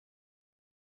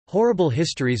Horrible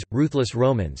Histories, Ruthless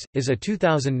Romans, is a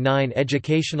 2009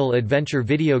 educational adventure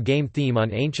video game theme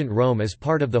on ancient Rome as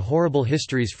part of the Horrible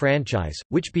Histories franchise,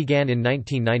 which began in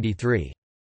 1993.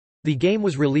 The game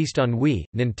was released on Wii,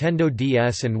 Nintendo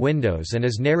DS and Windows and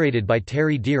is narrated by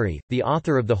Terry Deary, the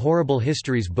author of the Horrible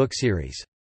Histories book series.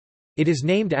 It is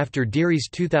named after Deary's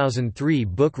 2003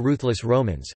 book Ruthless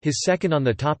Romans, his second on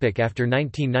the topic after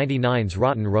 1999's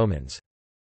Rotten Romans.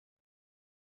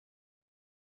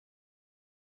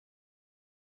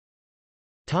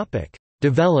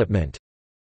 Development.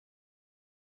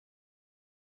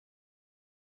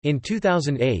 In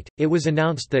 2008, it was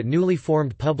announced that newly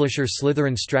formed publisher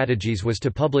Slytherin Strategies was to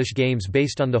publish games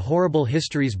based on the Horrible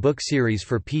Histories book series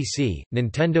for PC,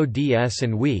 Nintendo DS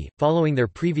and Wii, following their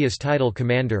previous title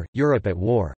Commander, Europe at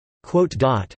War.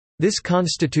 This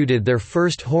constituted their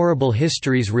first Horrible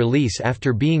Histories release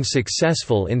after being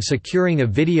successful in securing a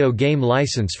video game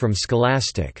license from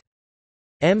Scholastic.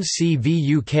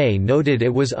 MCV UK noted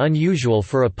it was unusual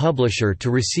for a publisher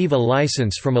to receive a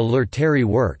license from a literary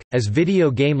work, as video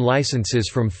game licenses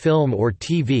from film or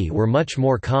TV were much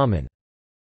more common.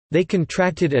 They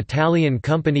contracted Italian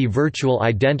company Virtual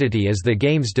Identity as the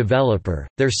game's developer,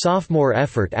 their sophomore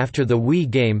effort after the Wii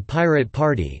game Pirate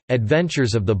Party: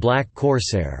 Adventures of the Black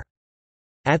Corsair.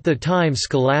 At the time,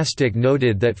 Scholastic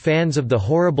noted that fans of the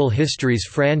Horrible Histories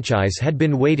franchise had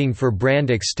been waiting for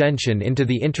brand extension into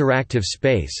the interactive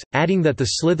space, adding that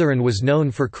the Slytherin was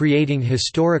known for creating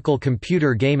historical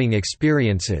computer gaming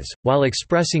experiences, while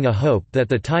expressing a hope that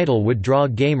the title would draw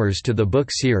gamers to the book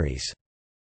series.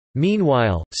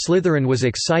 Meanwhile, Slytherin was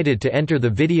excited to enter the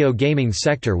video gaming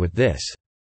sector with this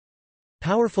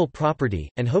powerful property,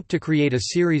 and hoped to create a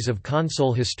series of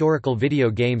console historical video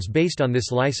games based on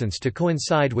this license to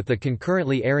coincide with the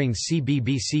concurrently airing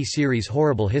CBBC series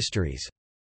Horrible Histories.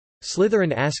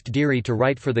 Slytherin asked Deary to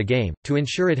write for the game, to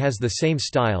ensure it has the same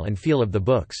style and feel of the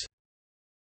books.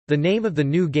 The name of the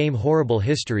new game Horrible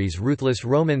Histories Ruthless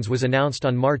Romans was announced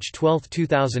on March 12,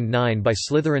 2009 by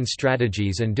Slytherin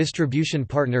Strategies and distribution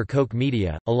partner Koch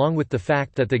Media, along with the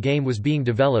fact that the game was being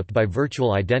developed by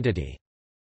Virtual Identity.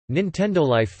 Nintendo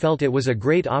Life felt it was a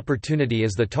great opportunity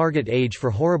as the target age for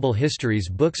Horrible Histories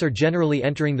books are generally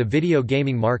entering the video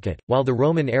gaming market, while the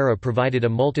Roman era provided a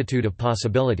multitude of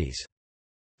possibilities.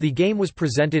 The game was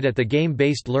presented at the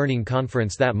Game-Based Learning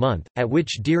Conference that month, at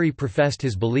which Deary professed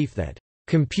his belief that,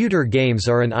 "...computer games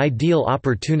are an ideal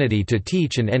opportunity to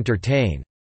teach and entertain."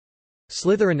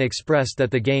 Slytherin expressed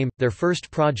that the game, their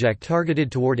first project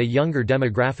targeted toward a younger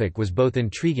demographic, was both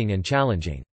intriguing and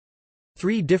challenging.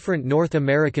 3 different North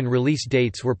American release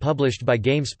dates were published by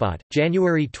GameSpot: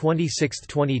 January 26,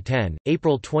 2010,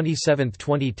 April 27,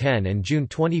 2010 and June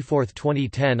 24,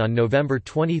 2010. On November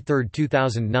 23,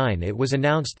 2009 it was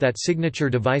announced that Signature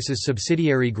Devices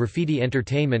subsidiary Graffiti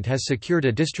Entertainment has secured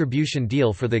a distribution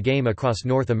deal for the game across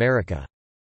North America.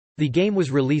 The game was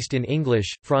released in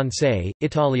English, Francais,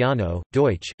 Italiano,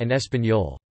 Deutsch, and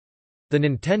Espanol. The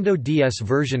Nintendo DS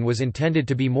version was intended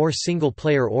to be more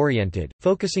single-player oriented,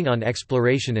 focusing on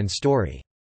exploration and story.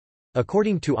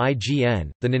 According to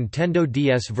IGN, the Nintendo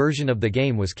DS version of the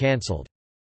game was cancelled.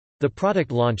 The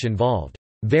product launch involved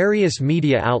various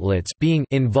media outlets being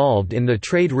involved in the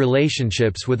trade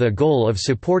relationships with a goal of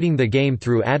supporting the game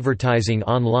through advertising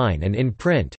online and in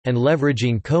print, and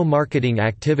leveraging co-marketing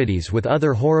activities with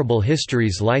other Horrible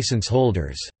Histories license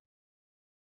holders.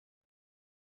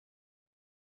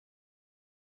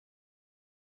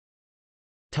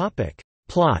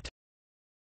 Plot.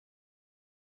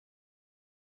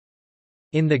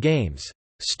 In the game's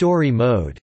story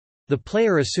mode, the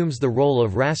player assumes the role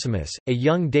of Rasimus, a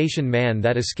young Dacian man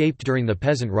that escaped during the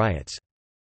peasant riots.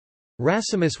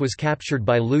 Rasimus was captured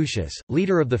by Lucius,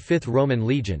 leader of the 5th Roman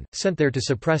Legion, sent there to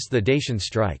suppress the Dacian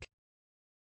strike.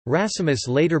 Rasimus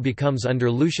later becomes under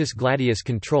Lucius Gladius'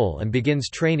 control and begins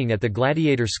training at the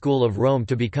Gladiator School of Rome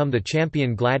to become the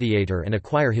champion gladiator and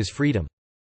acquire his freedom.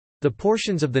 The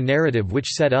portions of the narrative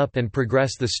which set up and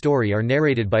progress the story are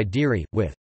narrated by Deary,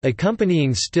 with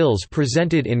accompanying stills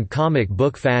presented in comic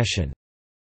book fashion.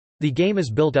 The game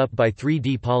is built up by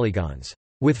 3D polygons,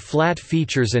 with flat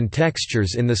features and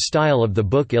textures in the style of the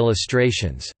book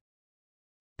illustrations.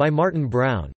 By Martin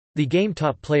Brown. The game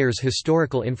taught players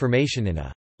historical information in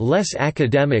a less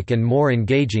academic and more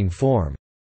engaging form.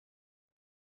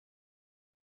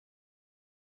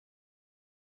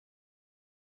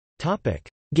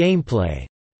 Gameplay.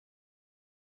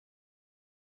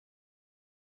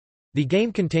 The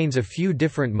game contains a few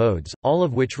different modes, all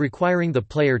of which requiring the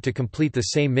player to complete the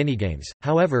same minigames.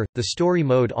 However, the story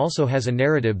mode also has a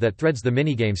narrative that threads the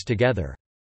minigames together.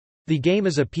 The game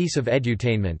is a piece of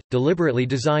edutainment, deliberately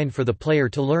designed for the player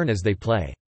to learn as they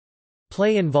play.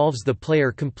 Play involves the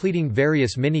player completing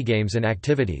various minigames and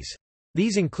activities.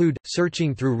 These include,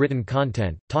 searching through written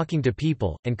content, talking to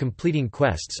people, and completing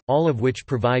quests, all of which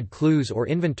provide clues or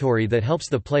inventory that helps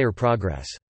the player progress.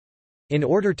 In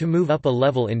order to move up a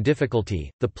level in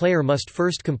difficulty, the player must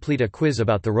first complete a quiz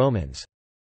about the Romans.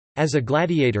 As a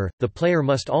gladiator, the player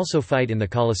must also fight in the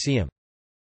Colosseum.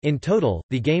 In total,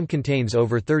 the game contains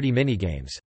over 30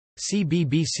 minigames.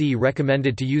 CBBC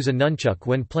recommended to use a nunchuck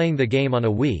when playing the game on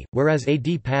a Wii, whereas a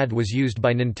D-pad was used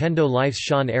by Nintendo Life's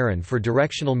Sean Aaron for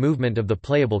directional movement of the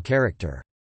playable character.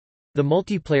 The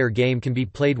multiplayer game can be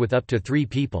played with up to 3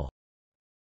 people.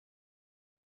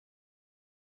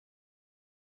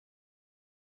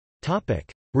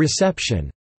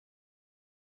 Reception.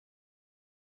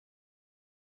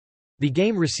 The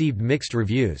game received mixed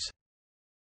reviews.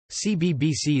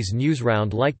 CBBC's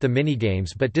Newsround liked the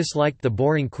minigames but disliked the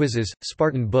boring quizzes,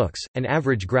 Spartan books, and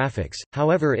average graphics,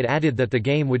 however it added that the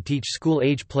game would teach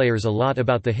school-age players a lot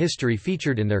about the history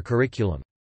featured in their curriculum.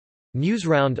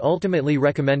 Newsround ultimately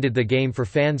recommended the game for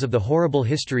fans of the Horrible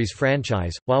Histories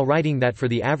franchise, while writing that for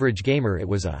the average gamer it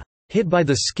was a hit by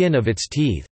the skin of its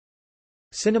teeth.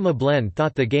 Cinema Blend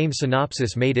thought the game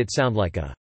synopsis made it sound like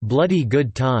a bloody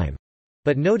good time,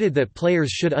 but noted that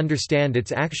players should understand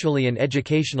it's actually an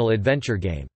educational adventure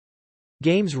game.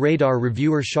 Games Radar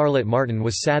reviewer Charlotte Martin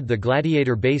was sad the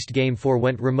gladiator-based game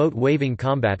forewent remote waving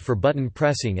combat for button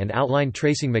pressing and outline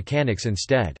tracing mechanics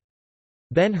instead.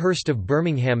 Ben Hurst of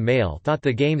Birmingham Mail thought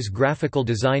the game's graphical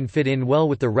design fit in well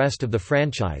with the rest of the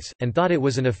franchise, and thought it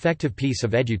was an effective piece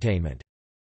of edutainment.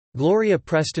 Gloria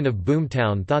Preston of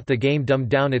Boomtown thought the game dumbed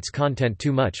down its content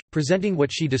too much, presenting what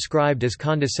she described as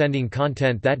condescending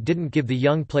content that didn't give the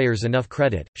young players enough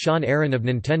credit. Sean Aaron of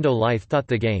Nintendo Life thought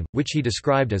the game, which he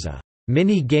described as a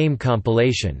mini-game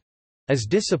compilation, as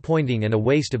disappointing and a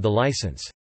waste of the license.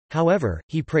 However,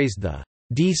 he praised the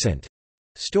decent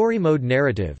story mode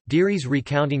narrative, Deary's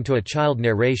recounting to a child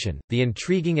narration, the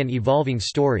intriguing and evolving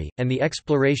story, and the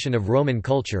exploration of Roman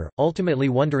culture, ultimately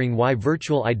wondering why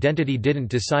Virtual Identity didn't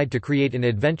decide to create an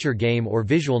adventure game or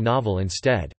visual novel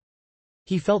instead.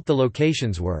 He felt the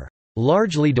locations were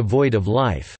largely devoid of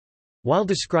life, while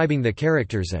describing the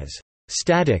characters as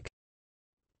static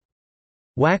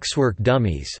waxwork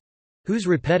dummies, whose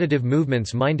repetitive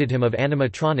movements minded him of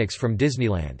animatronics from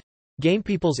Disneyland.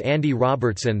 GamePeople's Andy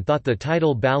Robertson thought the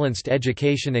title balanced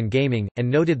education and gaming, and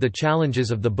noted the challenges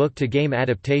of the book-to-game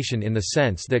adaptation in the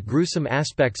sense that gruesome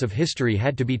aspects of history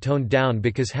had to be toned down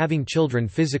because having children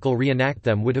physical reenact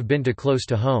them would have been too close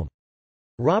to home.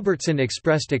 Robertson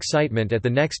expressed excitement at the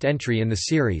next entry in the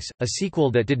series, a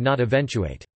sequel that did not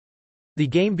eventuate. The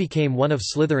game became one of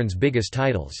Slytherin's biggest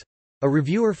titles. A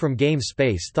reviewer from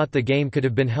GameSpace thought the game could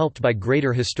have been helped by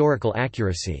greater historical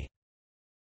accuracy.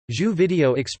 Jeux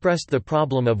Video expressed the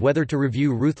problem of whether to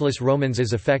review Ruthless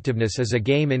Romans' effectiveness as a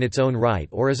game in its own right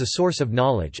or as a source of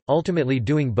knowledge, ultimately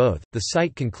doing both. The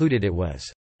site concluded it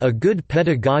was a good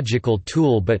pedagogical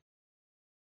tool but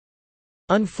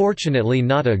unfortunately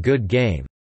not a good game.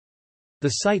 The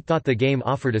site thought the game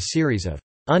offered a series of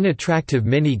unattractive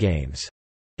minigames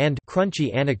and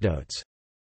crunchy anecdotes.